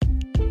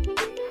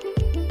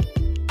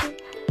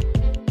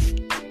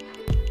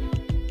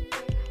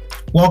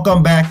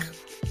Welcome back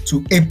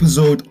to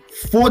episode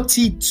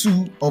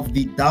 42 of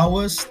the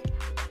Taoist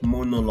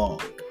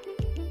Monologue,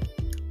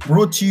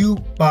 brought to you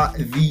by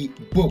the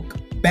book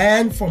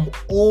banned from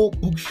all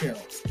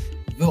bookshelves,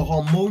 The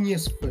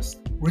Harmonious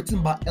Fist,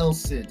 written by El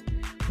Cid,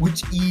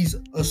 which is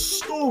a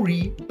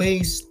story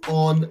based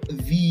on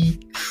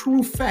the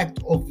true fact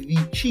of the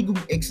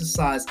Qigong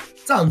exercise,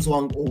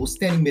 Zhanzhuang, or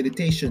standing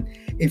meditation.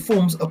 It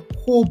forms a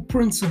core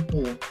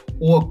principle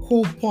or a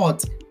core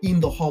part in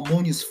The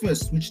Harmonious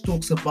Fist, which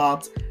talks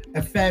about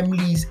a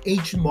family's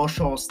ancient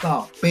martial art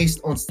style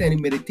based on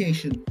standing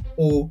meditation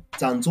or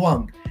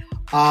Zhanzhuang.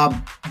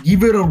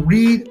 Give it a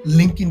read,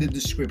 link in the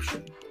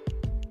description.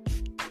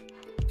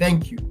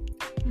 Thank you.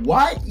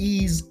 Why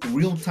is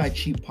real Tai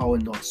Chi power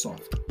not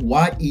soft?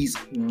 Why is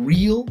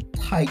real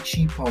Tai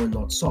Chi power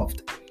not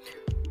soft?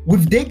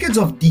 With decades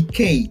of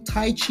decay,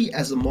 Tai Chi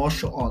as a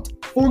martial art,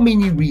 for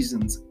many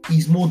reasons,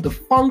 is more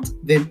defunct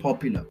than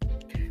popular.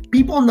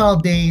 People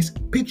nowadays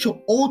picture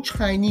all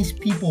Chinese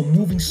people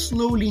moving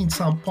slowly in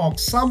some park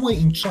somewhere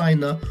in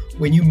China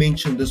when you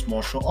mention this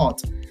martial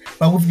art.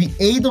 But with the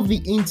aid of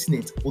the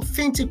internet,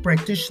 authentic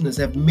practitioners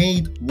have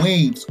made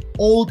waves.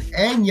 Old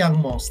and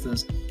young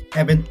masters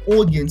have an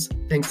audience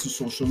thanks to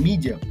social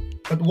media.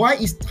 But why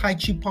is Tai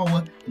Chi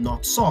power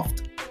not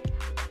soft?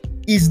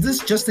 Is this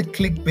just a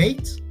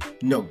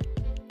clickbait? No.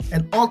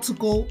 An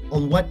article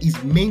on what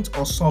is meant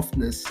of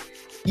softness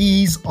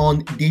is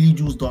on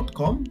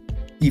dailyjuice.com.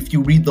 If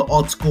you read the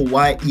article,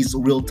 Why is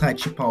Real Tai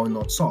Chi Power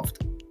Not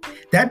Soft?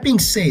 That being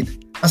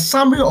said, a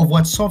summary of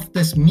what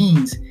softness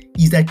means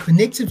is that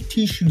connective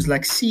tissues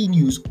like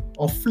sinews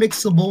are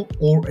flexible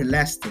or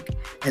elastic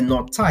and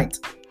not tight,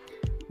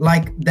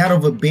 like that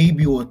of a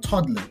baby or a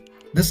toddler.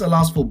 This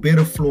allows for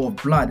better flow of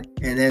blood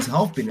and has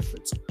health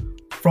benefits.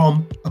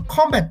 From a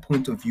combat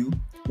point of view,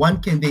 one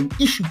can then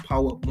issue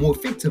power more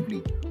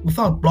effectively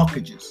without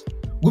blockages,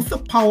 with the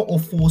power or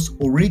force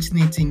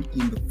originating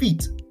in the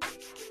feet.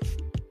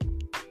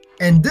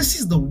 And this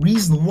is the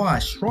reason why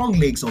strong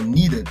legs are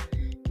needed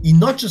in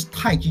not just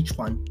Tai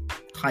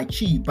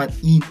Chi, but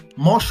in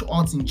martial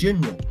arts in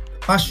general.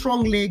 By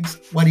strong legs,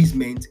 what is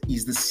meant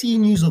is the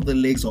sinews of the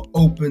legs are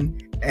open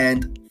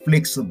and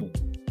flexible,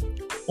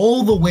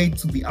 all the way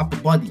to the upper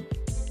body.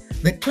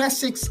 The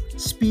classics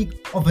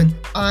speak of an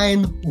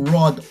iron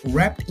rod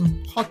wrapped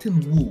in cotton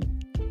wool.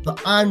 The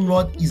iron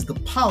rod is the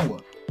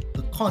power,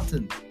 the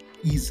cotton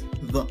is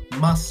the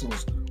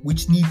muscles,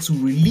 which need to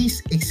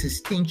release excess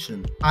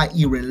tension,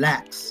 i.e.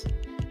 relax,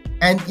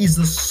 and is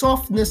the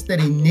softness that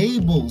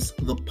enables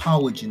the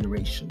power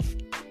generation.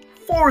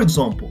 For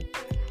example,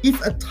 if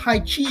a Tai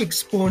Chi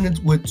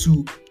exponent were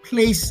to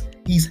place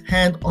his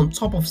hand on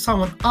top of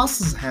someone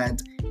else's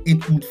hand,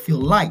 it would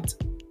feel light.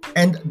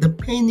 And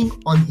depending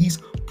on his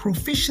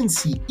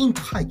proficiency in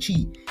Tai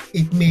Chi,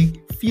 it may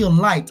feel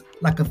light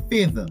like a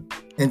feather.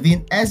 And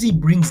then as he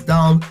brings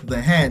down the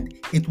hand,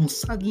 it will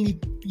suddenly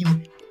feel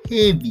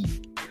heavy,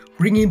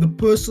 bringing the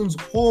person's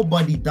whole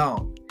body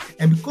down.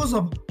 And because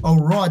of a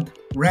rod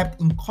wrapped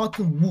in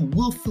cotton wool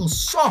will feel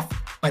soft,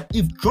 but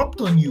if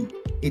dropped on you,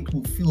 it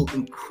will feel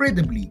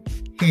incredibly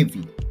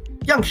heavy.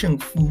 Yang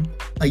Shengfu,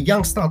 a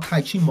young-style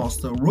Tai Chi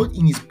master, wrote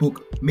in his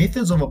book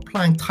Methods of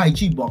Applying Tai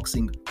Chi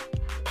Boxing,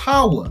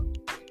 power,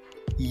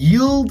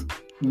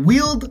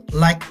 wield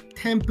like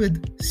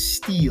tempered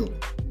steel.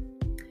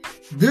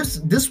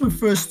 This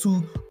refers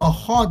to a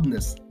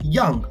hardness,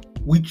 yang,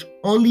 which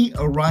only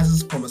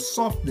arises from a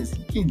softness,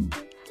 yin.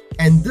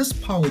 And this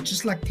power,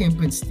 just like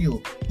tempered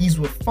steel, is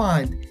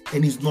refined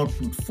and is not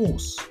brute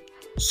force.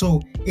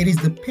 So it is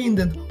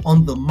dependent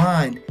on the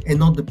mind and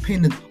not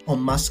dependent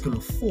on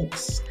muscular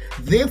force.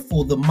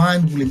 Therefore, the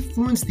mind will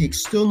influence the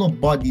external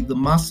body, the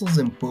muscles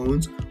and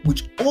bones,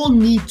 which all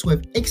need to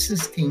have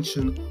excess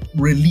tension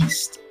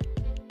released.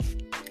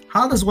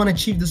 How does one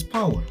achieve this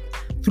power?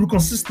 Through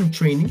consistent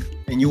training,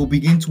 and you will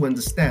begin to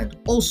understand.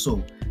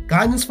 Also,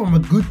 guidance from a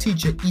good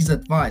teacher is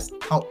advised.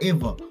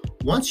 However,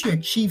 once you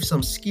achieve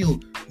some skill,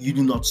 you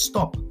do not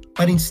stop,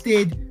 but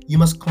instead you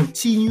must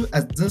continue,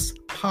 as this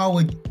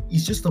power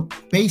is just the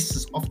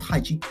basis of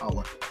Tai Chi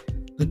power.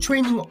 The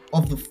training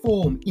of the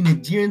form in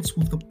adherence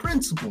with the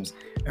principles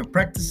and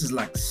practices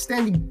like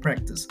standing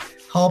practice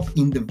help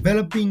in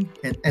developing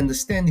and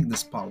understanding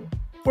this power.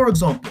 For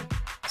example,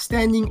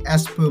 standing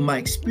as per my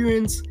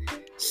experience,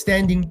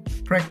 standing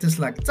practice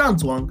like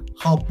Zhanzhuang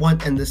help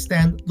one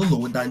understand the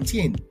lower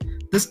dantian.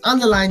 This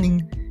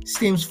underlining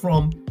stems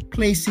from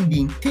placing the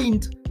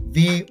intent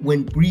there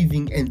when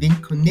breathing and then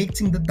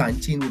connecting the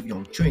dantian with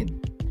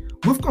Yongquan.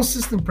 With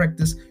consistent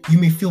practice, you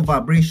may feel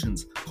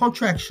vibrations,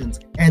 contractions,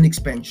 and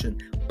expansion,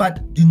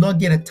 but do not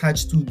get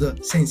attached to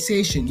the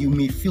sensation you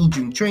may feel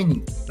during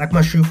training, like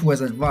my Shifu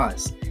has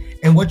advised.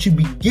 And what you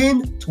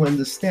begin to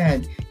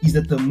understand is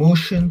that the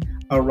motion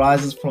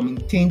arises from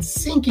intent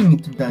sinking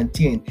into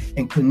dantian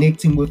and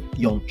connecting with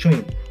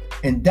Yongquan,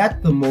 and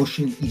that the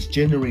motion is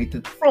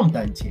generated from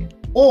dantian,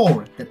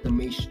 or that the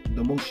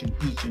motion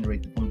is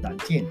generated from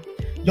dantian.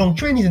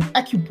 Yongquan is an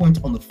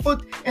acupoint on the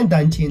foot and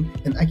dantian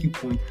an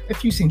acupoint a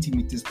few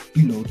centimeters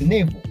below the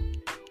navel.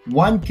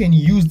 One can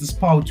use this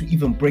power to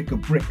even break a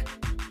brick.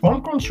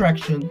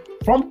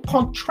 from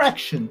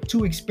contraction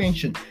to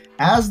expansion.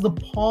 As the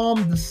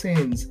palm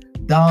descends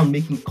down,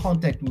 making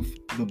contact with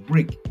the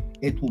brick,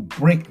 it will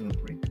break the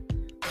brick.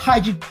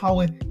 Taiji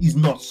power is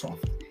not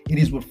soft. It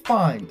is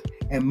refined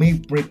and may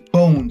break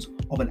bones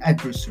of an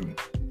adversary.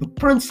 The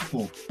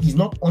principle is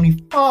not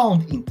only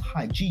found in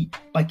Taiji,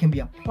 but can be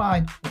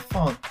applied or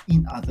found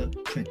in other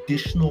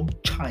traditional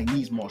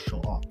Chinese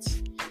martial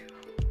arts.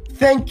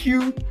 Thank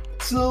you.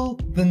 Till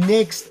the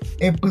next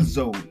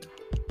episode.